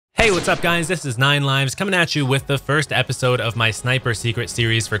Hey, what's up guys? This is 9 Lives coming at you with the first episode of my Sniper Secret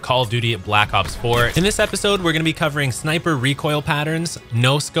series for Call of Duty Black Ops 4. In this episode, we're going to be covering sniper recoil patterns,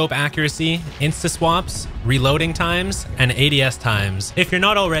 no-scope accuracy, instaswaps, reloading times, and ADS times. If you're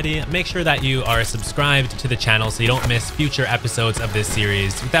not already, make sure that you are subscribed to the channel so you don't miss future episodes of this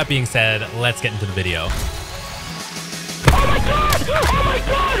series. With that being said, let's get into the video. Oh my god! Oh my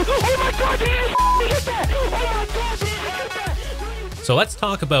god! Oh my god! Did you hit that? Oh my god! Did you hit that? So let's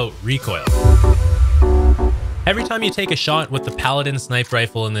talk about recoil. Every time you take a shot with the Paladin sniper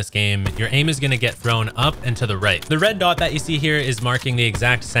rifle in this game, your aim is going to get thrown up and to the right. The red dot that you see here is marking the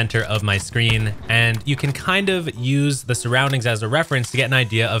exact center of my screen, and you can kind of use the surroundings as a reference to get an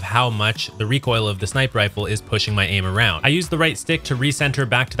idea of how much the recoil of the sniper rifle is pushing my aim around. I use the right stick to recenter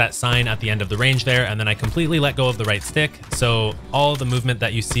back to that sign at the end of the range there, and then I completely let go of the right stick, so all the movement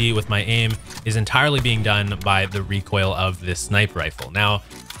that you see with my aim is entirely being done by the recoil of this sniper rifle. Now,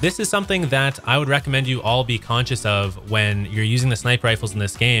 this is something that I would recommend you all be conscious of when you're using the sniper rifles in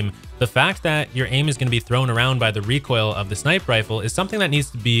this game. The fact that your aim is going to be thrown around by the recoil of the sniper rifle is something that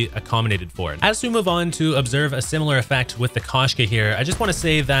needs to be accommodated for. As we move on to observe a similar effect with the Koshka here, I just want to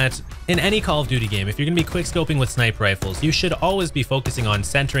say that in any Call of Duty game, if you're going to be quickscoping with sniper rifles, you should always be focusing on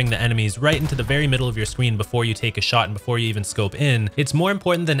centering the enemies right into the very middle of your screen before you take a shot and before you even scope in. It's more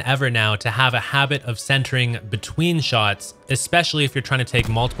important than ever now to have a habit of centering between shots, especially if you're trying to take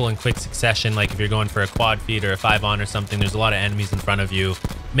multiple in quick succession, like if you're going for a quad feed or a 5-on or something, there's a lot of enemies in front of you.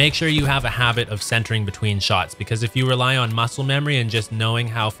 Make sure you have a habit of centering between shots, because if you rely on muscle memory and just knowing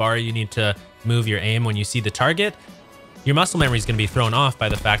how far you need to move your aim when you see the target, your muscle memory is going to be thrown off by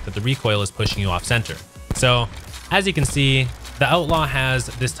the fact that the recoil is pushing you off center. So as you can see, the Outlaw has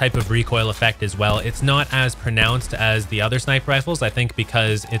this type of recoil effect as well. It's not as pronounced as the other sniper rifles, I think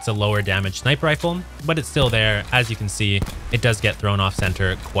because it's a lower damage sniper rifle, but it's still there. As you can see, it does get thrown off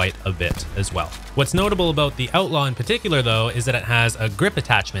center quite a bit as well. What's notable about the Outlaw in particular though, is that it has a grip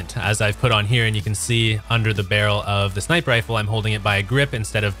attachment, as I've put on here, and you can see under the barrel of the sniper rifle, I'm holding it by a grip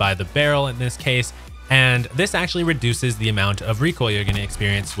instead of by the barrel in this case. And this actually reduces the amount of recoil you're going to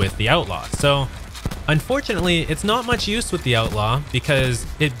experience with the Outlaw. So unfortunately, it's not much use with the Outlaw because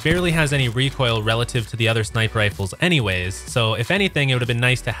it barely has any recoil relative to the other sniper rifles anyways. So if anything, it would have been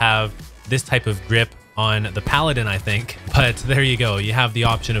nice to have this type of grip on the Paladin, I think. But there you go. You have the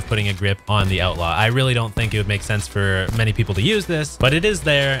option of putting a grip on the Outlaw. I really don't think it would make sense for many people to use this, but it is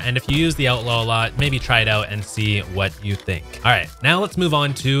there. And if you use the Outlaw a lot, maybe try it out and see what you think. All right, now let's move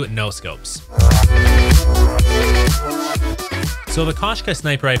on to no scopes. So the Koshka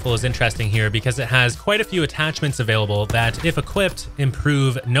sniper rifle is interesting here because it has quite a few attachments available that, if equipped,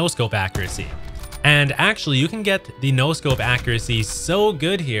 improve no-scope accuracy. And actually, you can get the no-scope accuracy so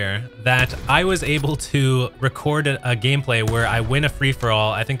good here that I was able to record a gameplay where I win a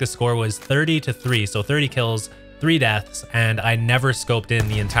free-for-all. I think the score was 30-3, so 30 kills, 3 deaths, and I never scoped in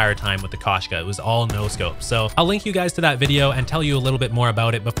the entire time with the Koshka. It was all no scope. So I'll link you guys to that video and tell you a little bit more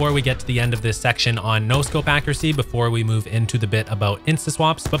about it before we get to the end of this section on no scope accuracy, before we move into the bit about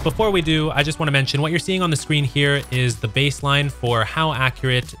instaswaps. But before we do, I just want to mention what you're seeing on the screen here is the baseline for how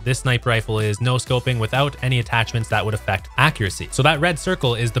accurate this sniper rifle is no scoping without any attachments that would affect accuracy. So that red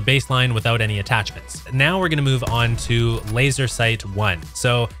circle is the baseline without any attachments. Now we're going to move on to laser sight 1.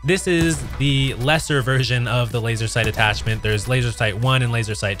 So this is the lesser version of the laser sight attachment. There's laser sight 1 and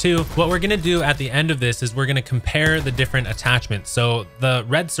laser sight 2. What we're going to do at the end of this is we're going to compare the different attachments. So the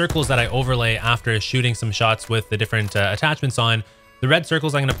red circles that I overlay after shooting some shots with the different attachments on, the red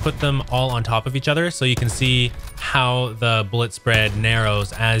circles, I'm going to put them all on top of each other so you can see how the bullet spread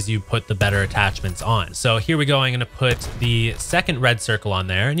narrows as you put the better attachments on. So here we go. I'm going to put the second red circle on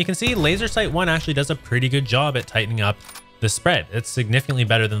there, and you can see laser sight 1 actually does a pretty good job at tightening up the spread. It's significantly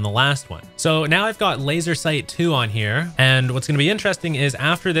better than the last one. So now I've got laser sight 2 on here, and what's going to be interesting is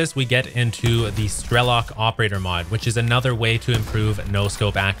after this we get into the strelok operator mod, which is another way to improve no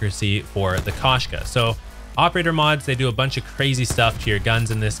scope accuracy for the Koshka. So operator mods, they do a bunch of crazy stuff to your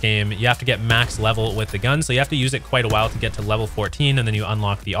guns in this game. You have to get max level with the gun, so you have to use it quite a while to get to level 14, and then you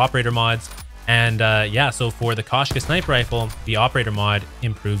unlock the operator mods. And yeah, so for the Koshka sniper rifle, the operator mod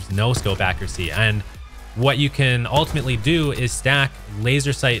improves no scope accuracy. And what you can ultimately do is stack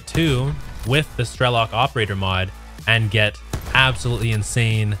laser sight 2 with the strelok operator mod and get absolutely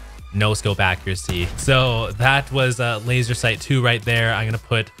insane no scope accuracy. So that was laser sight 2 right there. I'm going to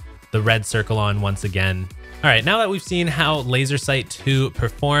put the red circle on once again. All right, now that we've seen how Laser Sight 2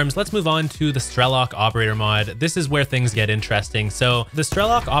 performs, let's move on to the Strelok Operator mod. This is where things get interesting. So the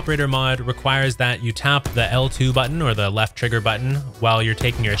Strelok Operator mod requires that you tap the L2 button or the left trigger button while you're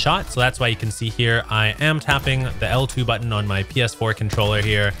taking your shot. So that's why you can see here, I am tapping the L2 button on my PS4 controller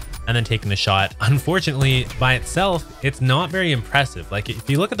here and then taking the shot. Unfortunately, by itself, it's not very impressive. Like if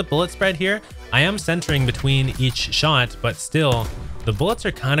you look at the bullet spread here, I am centering between each shot, but still the bullets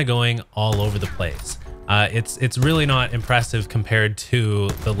are kind of going all over the place. It's really not impressive compared to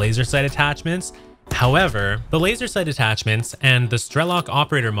the laser sight attachments. However, the laser sight attachments and the Strelok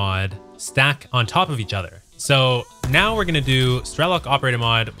Operator mod stack on top of each other. So now we're gonna do Strelok Operator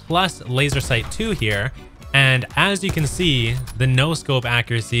mod plus Laser Sight 2 here. And as you can see, the no scope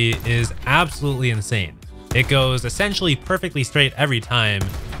accuracy is absolutely insane. It goes essentially perfectly straight every time.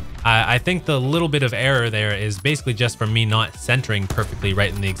 I think the little bit of error there is basically just from me not centering perfectly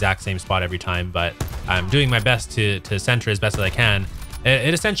right in the exact same spot every time, but I'm doing my best to center as best as I can.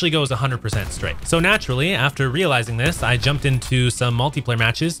 It essentially goes 100% straight. So naturally, after realizing this, I jumped into some multiplayer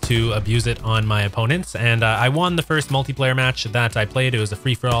matches to abuse it on my opponents, and I won the first multiplayer match that I played. It was a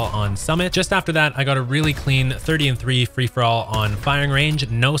free-for-all on Summit. Just after that, I got a really clean 30-3 free-for-all on Firing Range,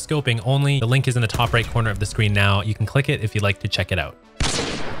 no scoping only. The link is in the top right corner of the screen now. You can click it if you'd like to check it out.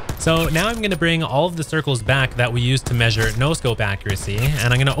 So now I'm going to bring all of the circles back that we used to measure no scope accuracy,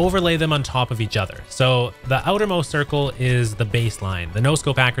 and I'm going to overlay them on top of each other. So the outermost circle is the baseline, the no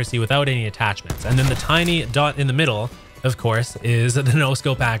scope accuracy without any attachments. And then the tiny dot in the middle, of course, is the no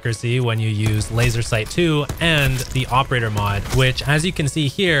scope accuracy when you use Laser Sight 2 and the Operator mod, which, as you can see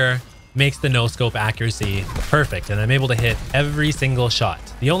here, makes the no scope accuracy perfect, and I'm able to hit every single shot.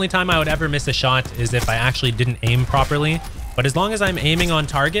 The only time I would ever miss a shot is if I actually didn't aim properly. But as long as I'm aiming on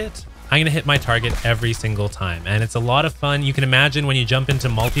target, I'm going to hit my target every single time. And it's a lot of fun. You can imagine when you jump into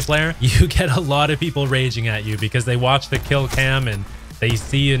multiplayer, you get a lot of people raging at you because they watch the kill cam and they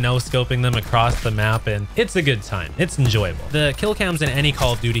see you no-scoping them across the map, and it's a good time. It's enjoyable. The kill cams in any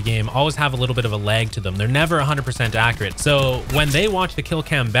Call of Duty game always have a little bit of a lag to them. They're never 100% accurate. So when they watch the kill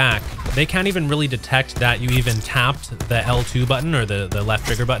cam back, they can't even really detect that you even tapped the L2 button or the left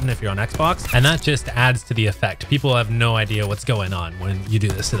trigger button if you're on Xbox. And that just adds to the effect. People have no idea what's going on when you do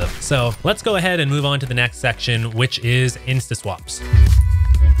this to them. So let's go ahead and move on to the next section, which is instaswaps.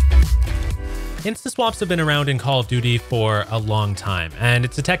 Instaswaps have been around in Call of Duty for a long time, and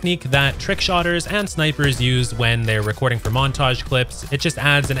it's a technique that trickshotters and snipers use when they're recording for montage clips. It just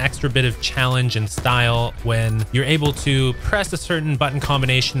adds an extra bit of challenge and style when you're able to press a certain button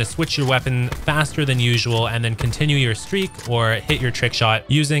combination to switch your weapon faster than usual and then continue your streak or hit your trick shot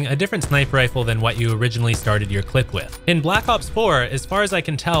using a different sniper rifle than what you originally started your clip with. In Black Ops 4, as far as I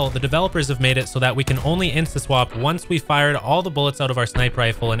can tell, the developers have made it so that we can only instaswap once we fired all the bullets out of our sniper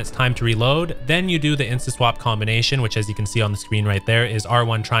rifle and it's time to reload. Then you do the instaswap combination, which, as you can see on the screen right there, is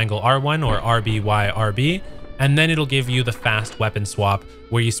R1 triangle R1 or RBY RB, and then it'll give you the fast weapon swap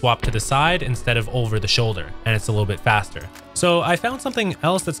where you swap to the side instead of over the shoulder, and it's a little bit faster. So I found something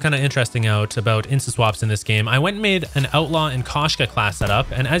else that's kind of interesting out about instaswaps in this game. I went and made an Outlaw and Koshka class setup,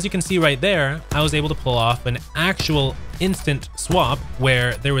 and as you can see right there, I was able to pull off an actual instant swap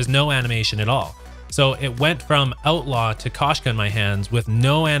where there was no animation at all. So it went from Outlaw to Koshka in my hands with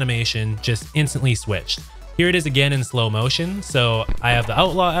no animation, just instantly switched. Here it is again in slow motion. So I have the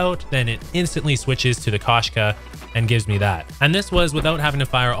Outlaw out, then it instantly switches to the Koshka and gives me that. And this was without having to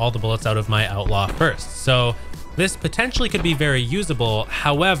fire all the bullets out of my Outlaw first. So this potentially could be very usable.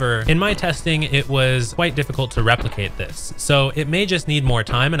 However, in my testing, it was quite difficult to replicate this. So it may just need more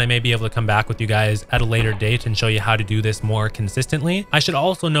time, and I may be able to come back with you guys at a later date and show you how to do this more consistently. I should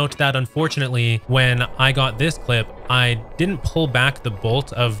also note that unfortunately, when I got this clip, I didn't pull back the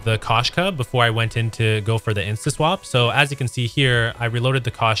bolt of the Koshka before I went in to go for the instaswap. So as you can see here, I reloaded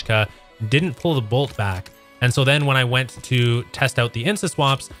the Koshka, didn't pull the bolt back. And so then when I went to test out the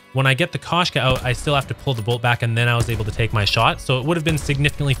instaswaps, when I get the Koshka out, I still have to pull the bolt back, and then I was able to take my shot. So it would have been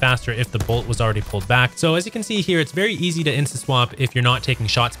significantly faster if the bolt was already pulled back. So as you can see here, it's very easy to instaswap if you're not taking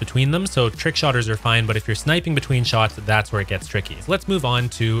shots between them. So trick shotters are fine, but if you're sniping between shots, that's where it gets tricky. So let's move on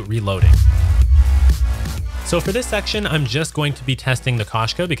to reloading. So for this section, I'm just going to be testing the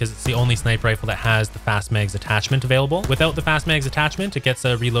Koshka because it's the only sniper rifle that has the fast mags attachment available. Without the fast mags attachment, it gets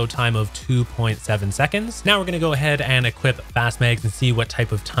a reload time of 2.7 seconds. Now we're going to go ahead and equip fast mags and see what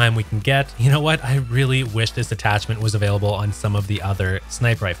type of time we can get. You know what? I really wish this attachment was available on some of the other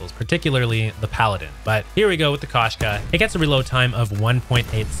sniper rifles, particularly the Paladin. But here we go with the Koshka. It gets a reload time of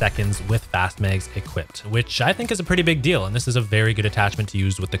 1.8 seconds with fast mags equipped, which I think is a pretty big deal. And this is a very good attachment to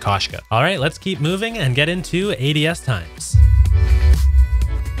use with the Koshka. All right, let's keep moving and get into ADS times.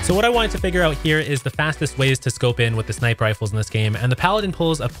 So what I wanted to figure out here is the fastest ways to scope in with the sniper rifles in this game, and the Paladin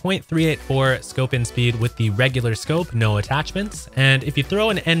pulls a 0.384 scope in speed with the regular scope, no attachments. And if you throw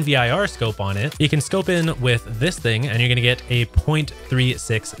an NVIR scope on it, you can scope in with this thing and you're gonna get a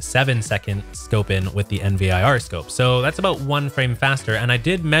 0.367 second scope in with the NVIR scope. So that's about 1 frame faster, and I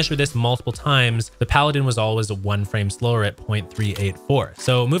did measure this multiple times. The Paladin was always 1 frame slower at 0.384.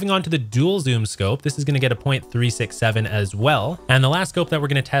 So moving on to the dual zoom scope, this is gonna get a 0.367 as well. And the last scope that we're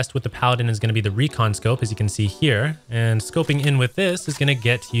gonna test with the Paladin is going to be the recon scope, as you can see here, and scoping in with this is going to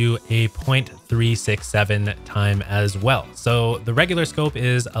get you a 0.367 time as well. So the regular scope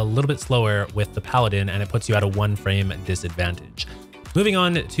is a little bit slower with the Paladin, and it puts you at a 1 frame disadvantage. Moving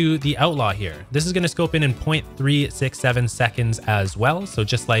on to the Outlaw here, this is going to scope in 0.367 seconds as well, so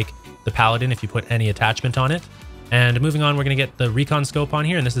just like the Paladin if you put any attachment on it. And moving on, we're going to get the recon scope on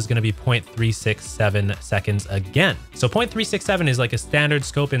here, and this is going to be 0.367 seconds again. So 0.367 is like a standard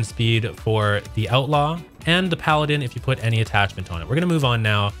scope in speed for the Outlaw and the Paladin if you put any attachment on it. We're going to move on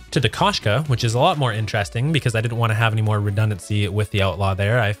now to the Koshka, which is a lot more interesting because I didn't want to have any more redundancy with the Outlaw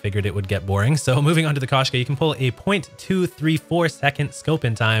there. I figured it would get boring. So moving on to the Koshka, you can pull a 0.234 second scope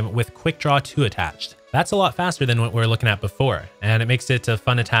in time with Quick Draw 2 attached. That's a lot faster than what we were looking at before, and it makes it a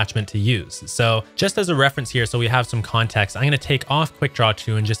fun attachment to use. So just as a reference here, so we have some context, I'm going to take off Quick Draw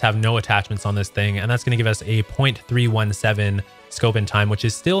 2 and just have no attachments on this thing, and that's going to give us a 0.317 scope in time, which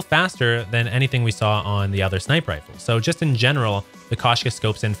is still faster than anything we saw on the other sniper rifle. So just in general, the Koshka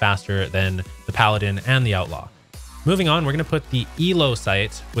scopes in faster than the Paladin and the Outlaw. Moving on, we're going to put the ELO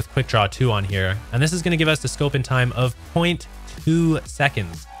sight with Quick Draw 2 on here, and this is going to give us a scope in time of 0.2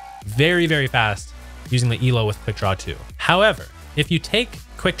 seconds. Very, very fast using the ELO with Quick Draw 2. However, if you take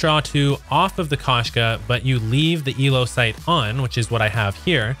Quick Draw 2 off of the Koshka, but you leave the ELO sight on, which is what I have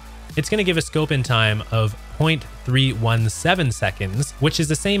here, it's going to give a scope in time of 0.317 seconds, which is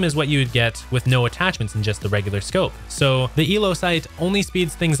the same as what you would get with no attachments in just the regular scope. So the ELO sight only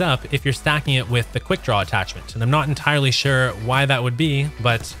speeds things up if you're stacking it with the Quick Draw attachment. And I'm not entirely sure why that would be,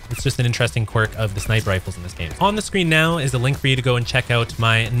 but it's just an interesting quirk of the sniper rifles in this game. On the screen now is a link for you to go and check out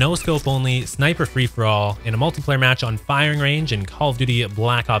my no scope only sniper free-for-all in a multiplayer match on firing range in Call of Duty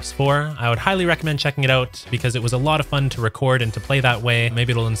Black Ops 4. I would highly recommend checking it out because it was a lot of fun to record and to play that way.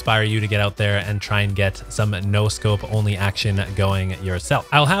 Maybe it'll inspire you to get out there and try and get some no scope only action going yourself.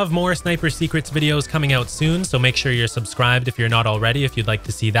 I'll have more Sniper Secrets videos coming out soon, so make sure you're subscribed if you're not already, if you'd like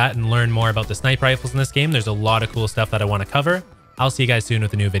to see that and learn more about the sniper rifles in this game. There's a lot of cool stuff that I want to cover. I'll see you guys soon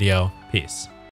with a new video. Peace.